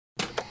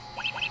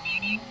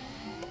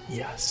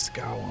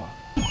Yaskawa.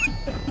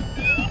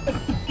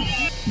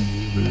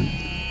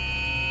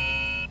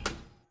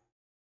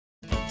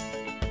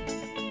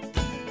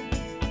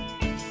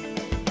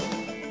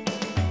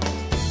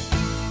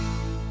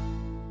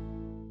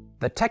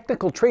 The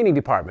Technical Training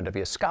Department of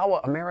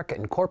Yaskawa America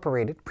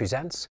Incorporated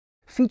presents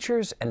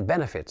Features and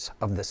Benefits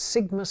of the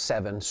Sigma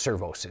 7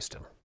 Servo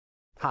System.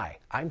 Hi,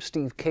 I'm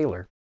Steve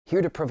Kaler,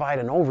 here to provide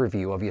an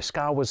overview of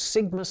Yaskawa's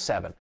Sigma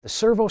 7, the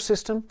servo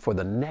system for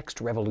the next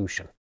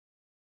revolution.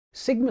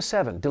 Sigma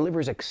 7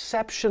 delivers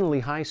exceptionally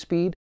high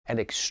speed and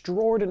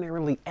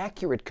extraordinarily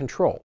accurate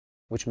control,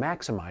 which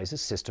maximizes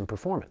system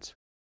performance.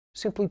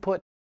 Simply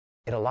put,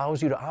 it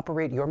allows you to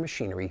operate your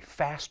machinery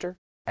faster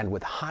and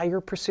with higher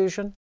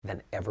precision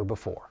than ever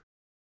before.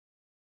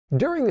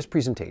 During this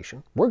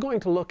presentation, we're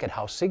going to look at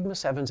how Sigma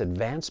 7's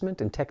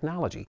advancement in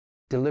technology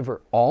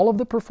deliver all of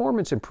the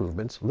performance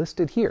improvements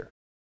listed here,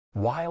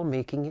 while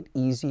making it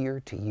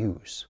easier to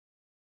use.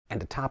 And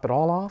to top it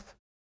all off,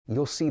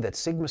 you'll see that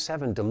Sigma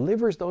 7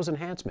 delivers those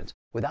enhancements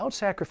without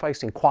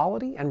sacrificing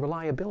quality and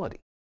reliability.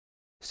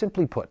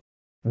 Simply put,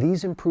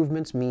 these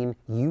improvements mean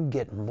you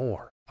get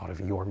more out of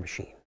your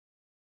machine.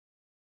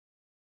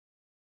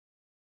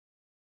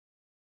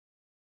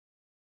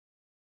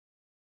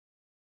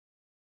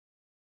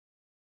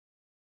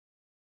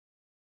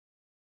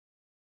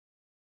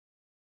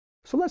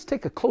 So let's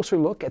take a closer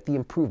look at the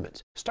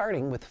improvements,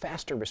 starting with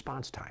faster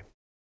response time.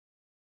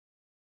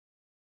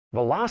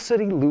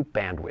 Velocity loop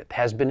bandwidth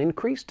has been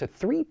increased to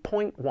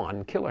 3.1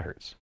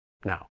 kilohertz.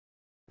 Now,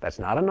 that's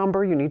not a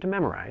number you need to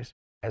memorize,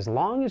 as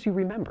long as you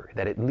remember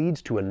that it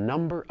leads to a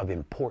number of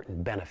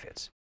important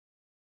benefits.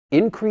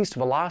 Increased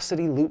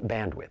velocity loop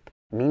bandwidth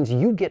means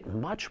you get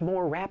much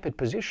more rapid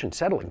position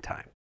settling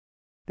time.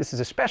 This is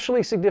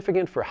especially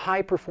significant for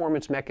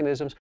high-performance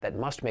mechanisms that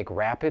must make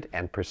rapid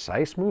and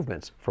precise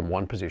movements from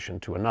one position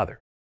to another.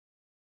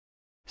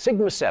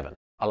 Sigma 7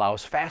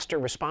 allows faster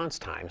response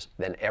times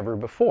than ever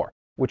before,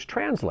 which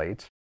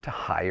translates to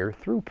higher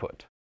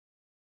throughput.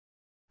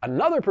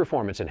 Another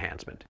performance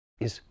enhancement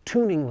is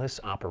tuningless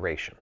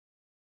operation.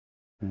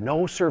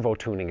 No servo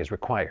tuning is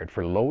required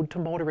for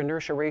load-to-motor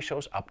inertia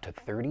ratios up to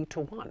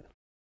 30:1.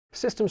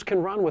 Systems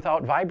can run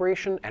without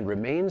vibration and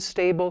remain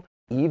stable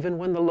even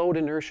when the load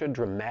inertia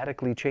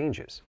dramatically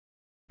changes.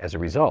 As a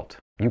result,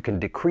 you can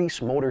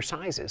decrease motor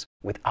sizes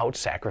without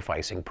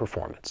sacrificing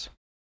performance.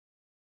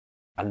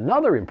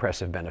 Another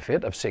impressive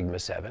benefit of Sigma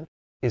 7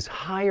 is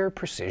higher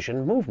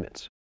precision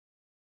movements.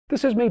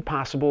 This is made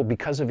possible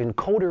because of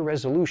encoder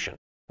resolution,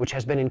 which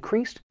has been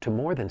increased to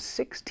more than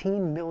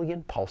 16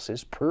 million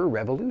pulses per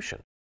revolution,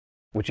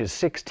 which is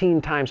 16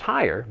 times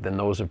higher than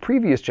those of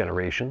previous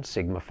generation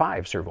Sigma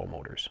 5 servo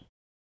motors.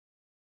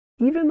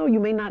 Even though you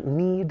may not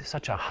need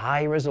such a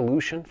high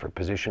resolution for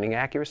positioning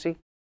accuracy,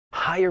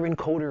 higher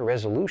encoder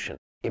resolution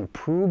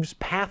improves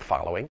path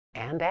following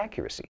and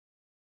accuracy,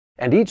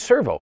 and each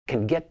servo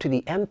can get to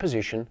the end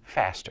position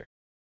faster.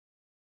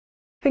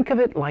 Think of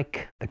it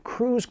like the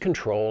cruise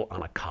control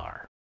on a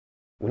car.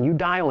 When you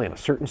dial in a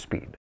certain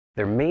speed,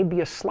 there may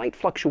be a slight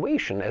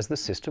fluctuation as the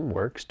system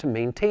works to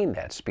maintain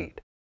that speed.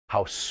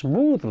 How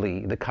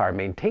smoothly the car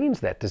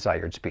maintains that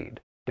desired speed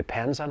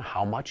depends on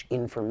how much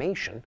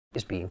information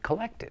is being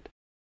collected.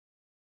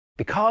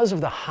 Because of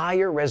the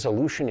higher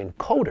resolution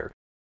encoder,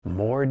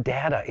 more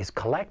data is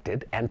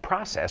collected and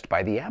processed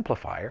by the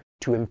amplifier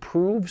to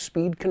improve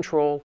speed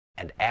control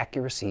and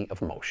accuracy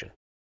of motion.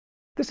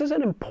 This is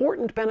an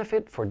important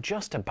benefit for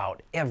just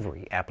about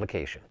every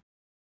application.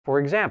 For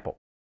example,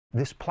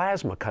 this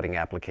plasma cutting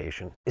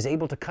application is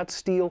able to cut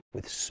steel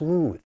with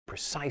smooth,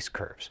 precise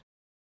curves.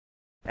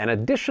 An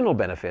additional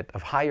benefit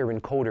of higher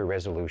encoder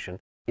resolution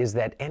is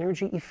that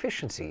energy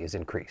efficiency is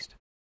increased.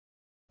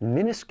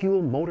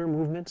 Minuscule motor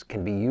movements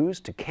can be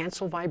used to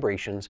cancel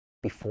vibrations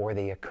before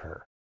they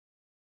occur,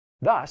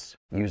 thus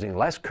using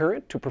less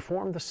current to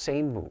perform the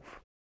same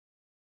move.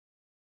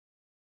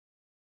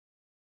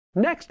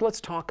 Next, let's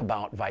talk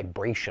about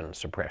vibration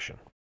suppression.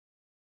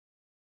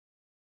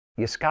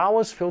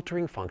 Yaskawa's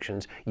filtering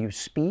functions use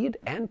speed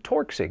and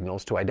torque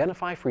signals to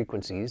identify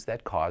frequencies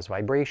that cause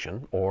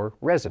vibration or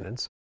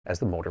resonance as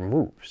the motor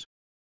moves.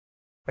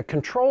 A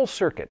control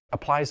circuit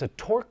applies a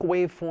torque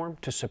waveform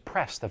to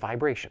suppress the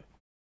vibration.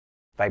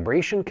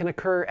 Vibration can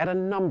occur at a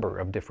number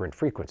of different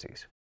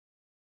frequencies.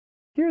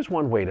 Here's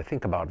one way to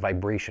think about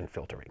vibration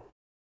filtering.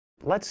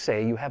 Let's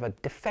say you have a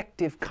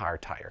defective car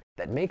tire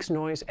that makes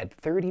noise at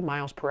 30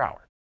 miles per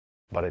hour,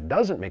 but it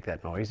doesn't make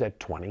that noise at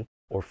 20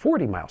 or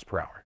 40 miles per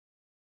hour.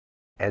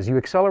 As you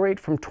accelerate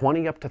from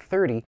 20 up to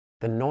 30,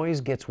 the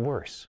noise gets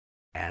worse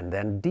and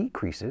then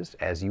decreases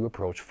as you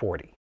approach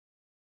 40.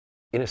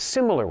 In a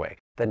similar way,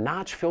 the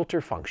notch filter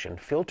function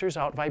filters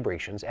out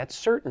vibrations at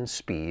certain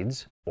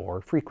speeds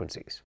or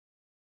frequencies.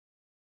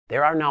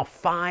 There are now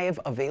 5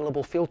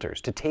 available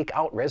filters to take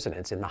out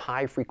resonance in the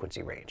high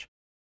frequency range,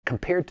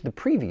 compared to the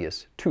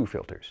previous 2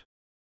 filters.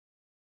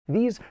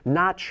 These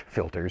notch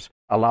filters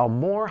allow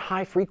more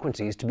high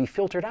frequencies to be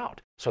filtered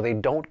out so they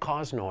don't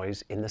cause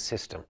noise in the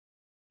system.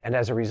 And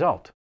as a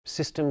result,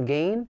 system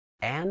gain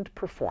and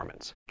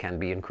performance can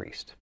be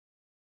increased.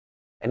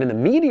 And in the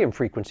medium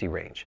frequency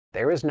range,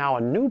 there is now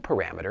a new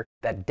parameter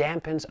that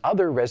dampens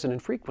other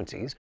resonant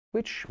frequencies,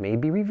 which may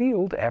be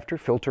revealed after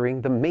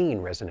filtering the main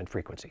resonant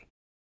frequency.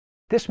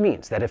 This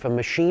means that if a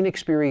machine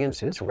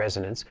experiences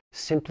resonance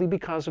simply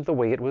because of the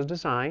way it was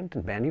designed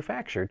and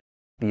manufactured,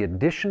 the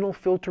additional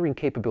filtering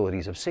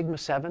capabilities of Sigma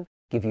 7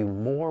 give you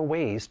more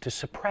ways to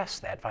suppress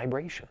that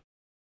vibration.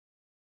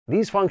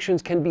 These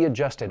functions can be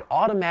adjusted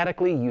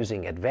automatically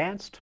using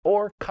advanced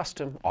or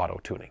custom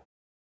auto-tuning.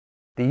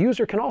 The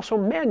user can also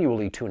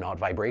manually tune out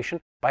vibration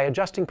by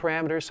adjusting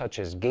parameters such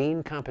as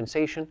gain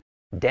compensation,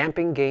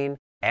 damping gain,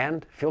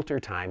 and filter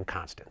time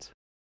constants.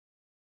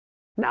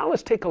 Now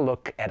let's take a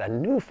look at a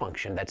new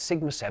function that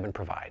Sigma 7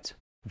 provides,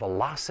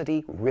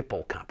 velocity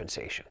ripple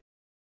compensation.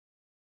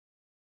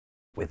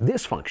 With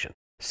this function,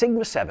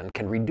 Sigma 7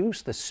 can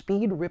reduce the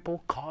speed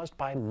ripple caused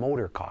by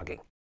motor cogging.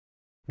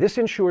 This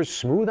ensures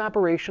smooth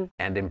operation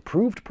and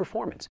improved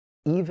performance,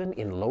 even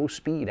in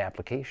low-speed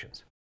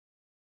applications.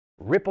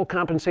 Ripple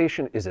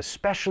compensation is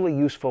especially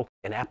useful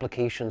in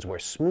applications where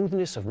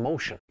smoothness of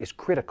motion is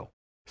critical,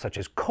 such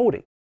as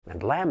coating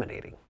and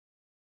laminating.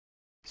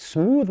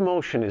 Smooth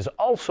motion is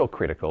also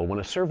critical when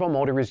a servo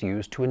motor is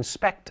used to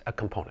inspect a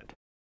component.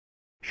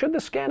 Should the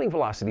scanning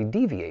velocity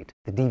deviate,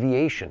 the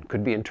deviation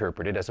could be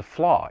interpreted as a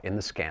flaw in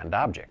the scanned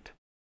object.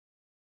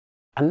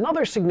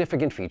 Another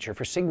significant feature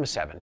for Sigma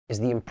 7 is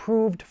the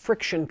improved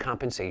friction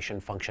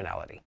compensation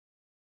functionality.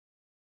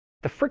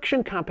 The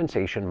friction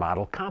compensation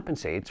model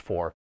compensates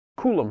for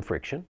Coulomb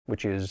friction,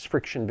 which is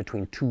friction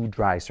between two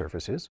dry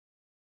surfaces,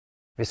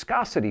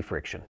 viscosity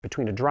friction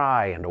between a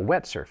dry and a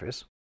wet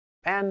surface,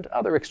 and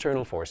other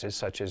external forces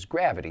such as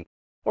gravity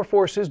or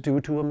forces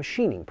due to a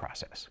machining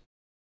process.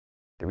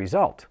 The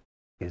result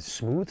is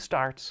smooth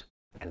starts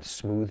and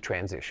smooth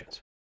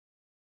transitions.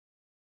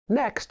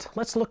 Next,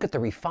 let's look at the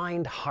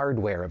refined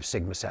hardware of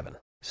Sigma 7,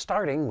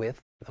 starting with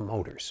the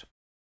motors.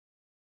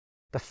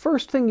 The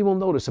first thing you will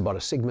notice about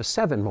a Sigma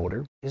 7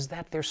 motor is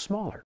that they're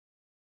smaller,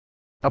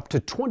 up to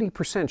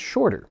 20%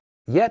 shorter,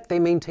 yet they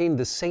maintain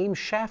the same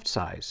shaft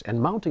size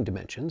and mounting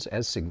dimensions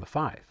as Sigma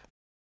 5.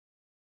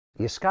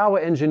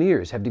 Yaskawa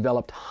engineers have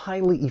developed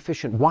highly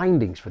efficient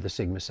windings for the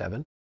Sigma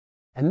 7,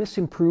 and this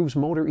improves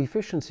motor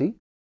efficiency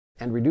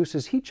and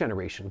reduces heat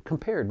generation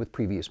compared with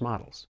previous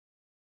models.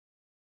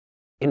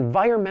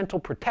 Environmental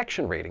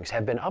protection ratings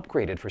have been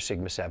upgraded for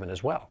Sigma 7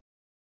 as well.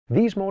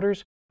 These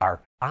motors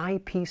are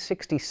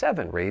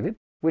IP67 rated,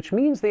 which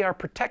means they are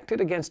protected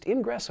against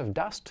ingress of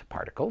dust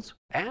particles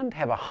and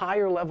have a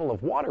higher level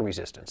of water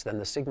resistance than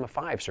the Sigma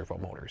 5 servo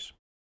motors.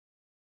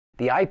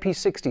 The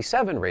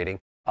IP67 rating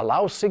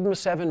allows Sigma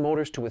 7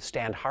 motors to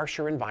withstand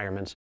harsher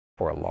environments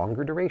for a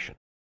longer duration.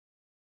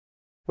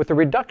 With a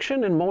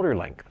reduction in motor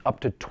length up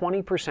to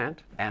 20%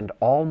 and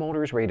all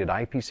motors rated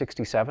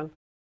IP67,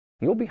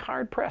 you'll be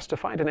hard-pressed to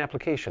find an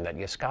application that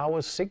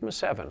Yaskawa's Sigma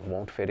 7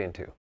 won't fit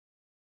into.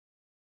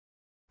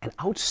 An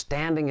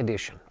outstanding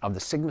addition of the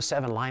Sigma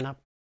 7 lineup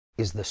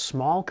is the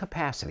small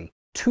capacity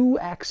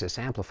 2-axis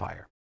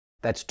amplifier.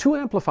 That's 2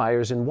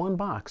 amplifiers in one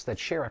box that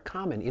share a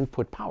common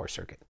input power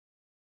circuit.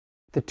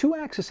 The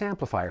 2-axis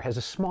amplifier has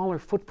a smaller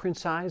footprint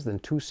size than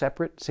 2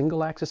 separate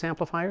single-axis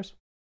amplifiers.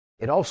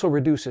 It also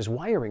reduces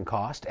wiring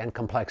cost and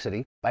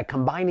complexity by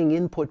combining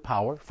input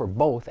power for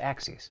both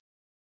axes.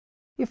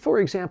 If, for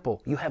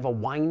example, you have a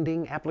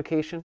winding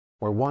application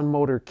where one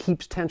motor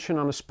keeps tension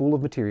on a spool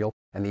of material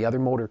and the other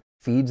motor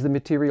feeds the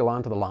material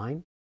onto the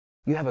line,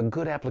 you have a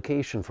good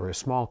application for a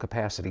small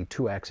capacity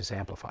 2-axis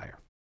amplifier.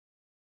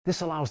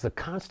 This allows the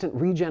constant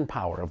regen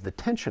power of the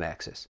tension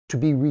axis to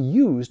be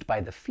reused by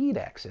the feed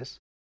axis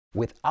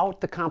without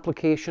the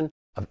complication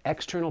of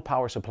external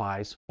power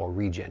supplies or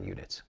regen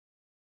units.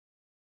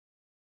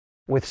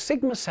 With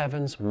Sigma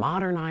 7's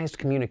modernized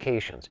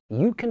communications,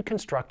 you can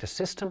construct a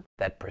system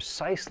that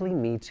precisely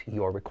meets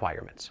your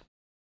requirements.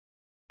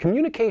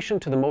 Communication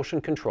to the motion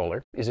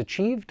controller is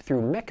achieved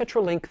through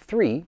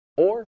MECHATROLINK-III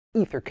or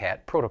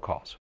EtherCAT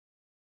protocols.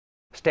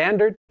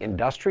 Standard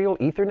industrial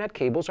Ethernet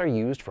cables are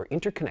used for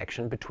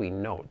interconnection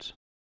between nodes.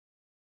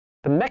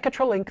 The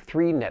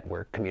MECHATROLINK-III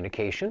network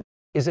communication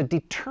is a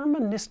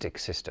deterministic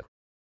system,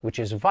 which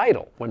is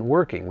vital when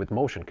working with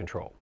motion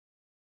control.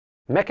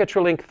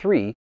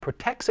 MECHATROLINK-III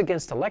protects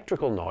against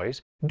electrical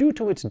noise due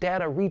to its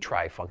data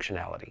retry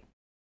functionality.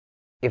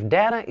 If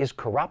data is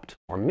corrupt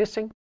or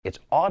missing, it's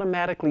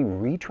automatically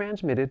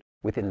retransmitted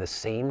within the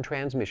same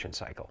transmission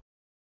cycle.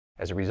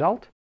 As a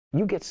result,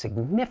 you get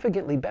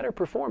significantly better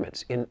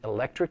performance in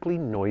electrically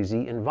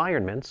noisy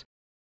environments,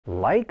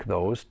 like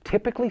those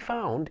typically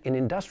found in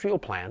industrial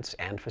plants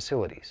and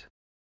facilities.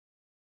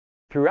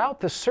 Throughout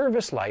the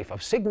service life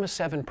of Sigma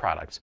 7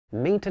 products,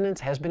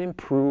 maintenance has been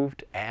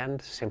improved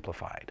and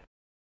simplified.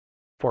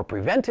 For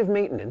preventive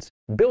maintenance,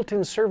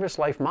 built-in service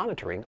life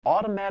monitoring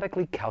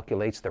automatically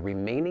calculates the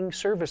remaining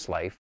service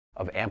life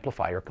of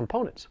amplifier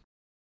components,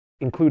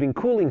 including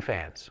cooling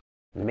fans,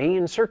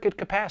 main circuit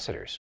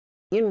capacitors,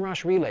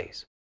 inrush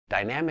relays,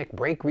 dynamic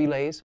brake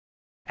relays,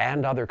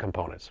 and other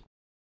components.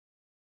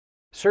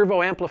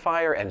 Servo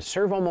amplifier and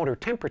servo motor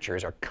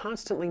temperatures are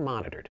constantly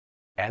monitored,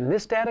 and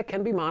this data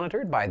can be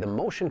monitored by the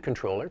motion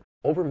controller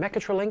over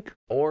Mechatrolink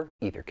or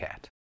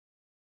EtherCAT.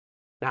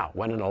 Now,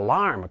 when an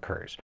alarm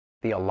occurs,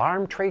 the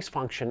alarm trace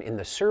function in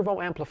the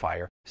servo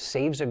amplifier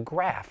saves a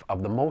graph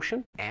of the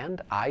motion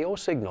and I/O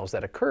signals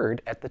that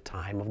occurred at the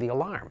time of the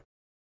alarm.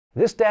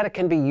 This data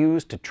can be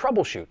used to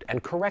troubleshoot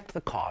and correct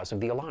the cause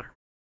of the alarm.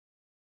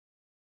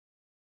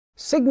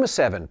 Sigma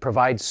 7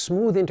 provides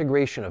smooth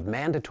integration of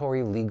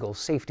mandatory legal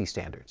safety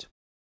standards.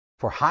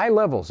 For high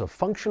levels of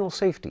functional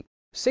safety,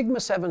 Sigma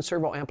 7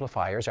 servo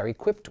amplifiers are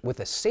equipped with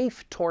a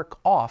safe torque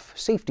off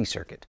safety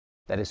circuit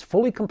that is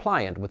fully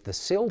compliant with the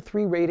SIL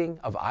 3 rating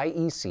of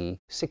IEC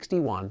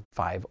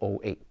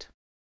 61508.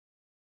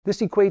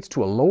 This equates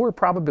to a lower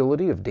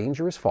probability of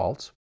dangerous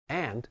faults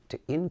and to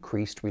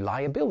increased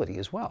reliability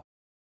as well.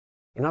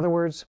 In other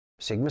words,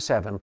 Sigma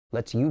 7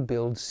 lets you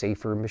build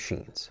safer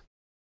machines.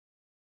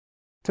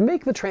 To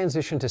make the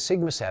transition to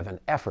Sigma 7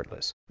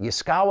 effortless,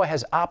 Yaskawa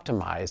has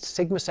optimized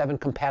Sigma 7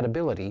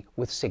 compatibility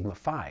with Sigma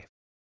 5,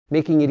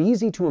 making it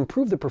easy to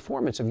improve the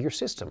performance of your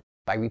system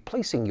by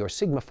replacing your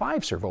Sigma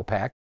 5 servo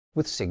pack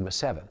with Sigma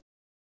 7.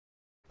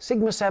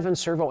 Sigma 7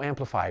 servo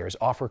amplifiers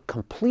offer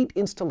complete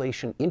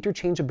installation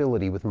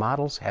interchangeability with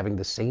models having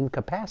the same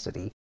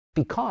capacity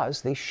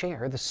because they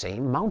share the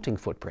same mounting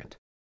footprint.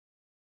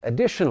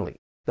 Additionally,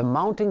 the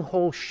mounting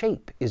hole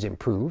shape is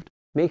improved,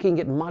 making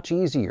it much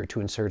easier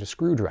to insert a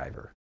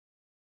screwdriver.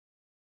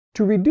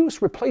 To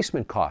reduce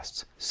replacement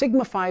costs,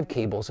 Sigma 5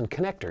 cables and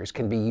connectors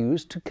can be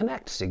used to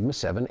connect Sigma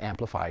 7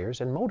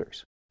 amplifiers and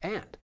motors.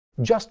 And,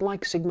 just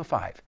like Sigma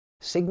 5,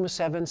 Sigma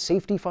 7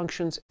 safety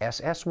functions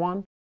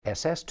SS1,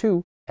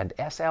 SS2, and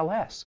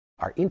SLS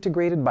are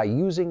integrated by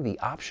using the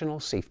optional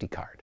safety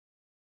card.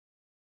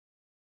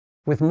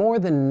 With more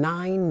than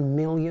 9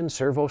 million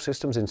servo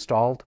systems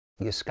installed,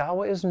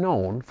 Yaskawa is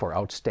known for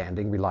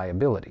outstanding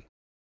reliability.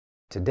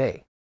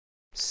 Today,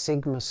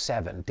 Sigma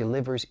 7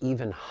 delivers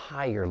even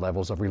higher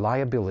levels of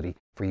reliability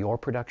for your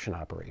production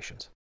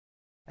operations.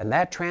 And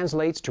that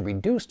translates to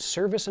reduced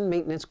service and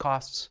maintenance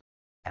costs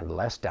and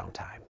less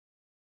downtime.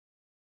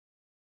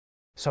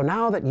 So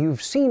now that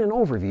you've seen an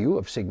overview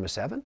of Sigma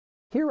 7,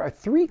 here are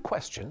 3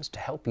 questions to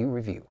help you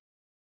review.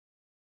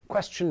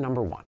 Question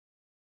number 1.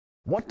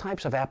 What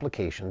types of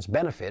applications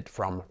benefit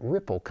from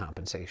ripple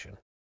compensation?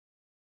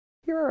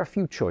 Here are a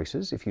few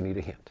choices if you need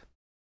a hint.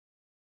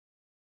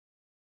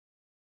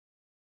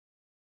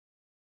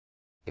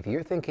 If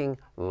you're thinking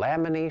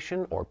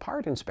lamination or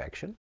part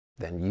inspection,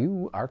 then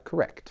you are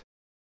correct.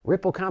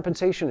 Ripple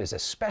compensation is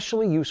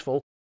especially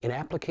useful in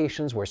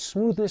applications where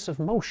smoothness of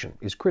motion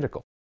is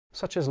critical,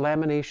 such as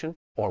lamination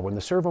or when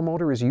the servo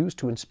motor is used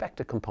to inspect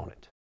a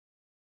component.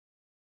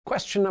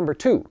 Question number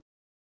 2.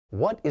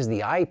 What is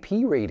the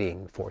IP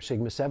rating for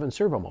Sigma 7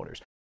 servo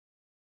motors?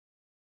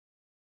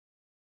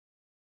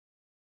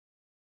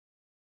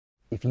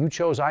 If you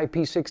chose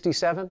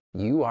IP67,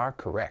 you are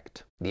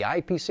correct. The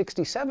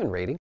IP67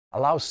 rating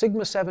allows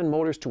Sigma 7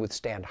 motors to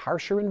withstand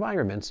harsher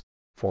environments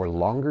for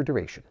longer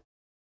duration.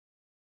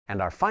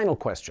 And our final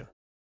question,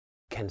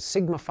 can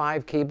Sigma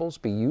 5 cables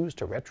be used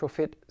to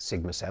retrofit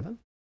Sigma 7?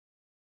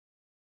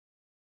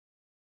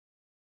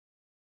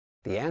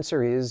 The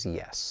answer is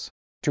yes.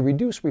 To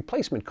reduce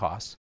replacement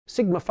costs,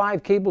 Sigma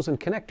 5 cables and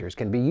connectors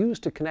can be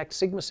used to connect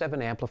Sigma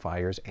 7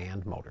 amplifiers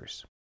and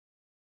motors.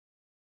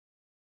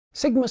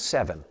 Sigma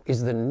 7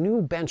 is the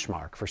new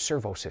benchmark for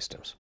servo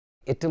systems.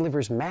 It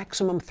delivers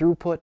maximum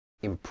throughput,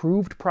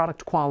 improved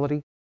product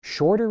quality,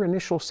 shorter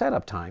initial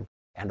setup time,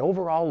 and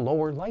overall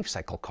lower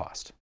lifecycle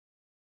cost.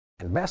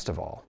 And best of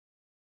all,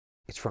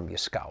 it's from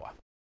Yaskawa.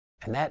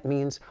 And that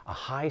means a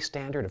high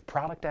standard of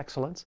product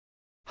excellence,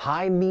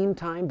 high mean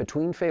time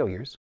between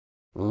failures,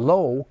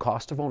 low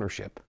cost of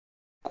ownership,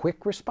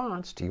 quick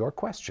response to your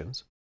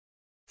questions,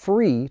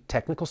 free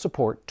technical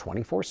support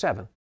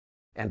 24/7,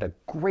 and a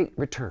great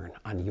return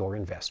on your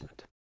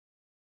investment.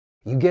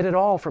 You get it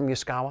all from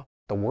Yaskawa,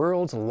 the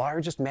world's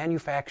largest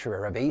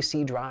manufacturer of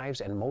AC drives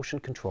and motion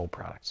control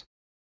products.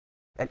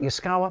 At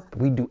Yaskawa,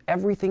 we do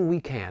everything we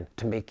can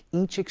to make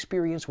each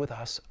experience with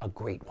us a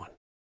great one.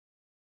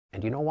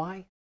 And you know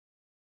why?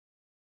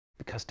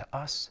 Because to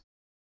us,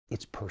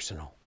 it's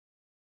personal.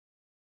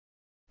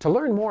 To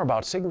learn more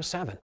about Sigma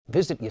 7,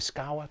 visit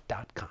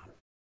yaskawa.com.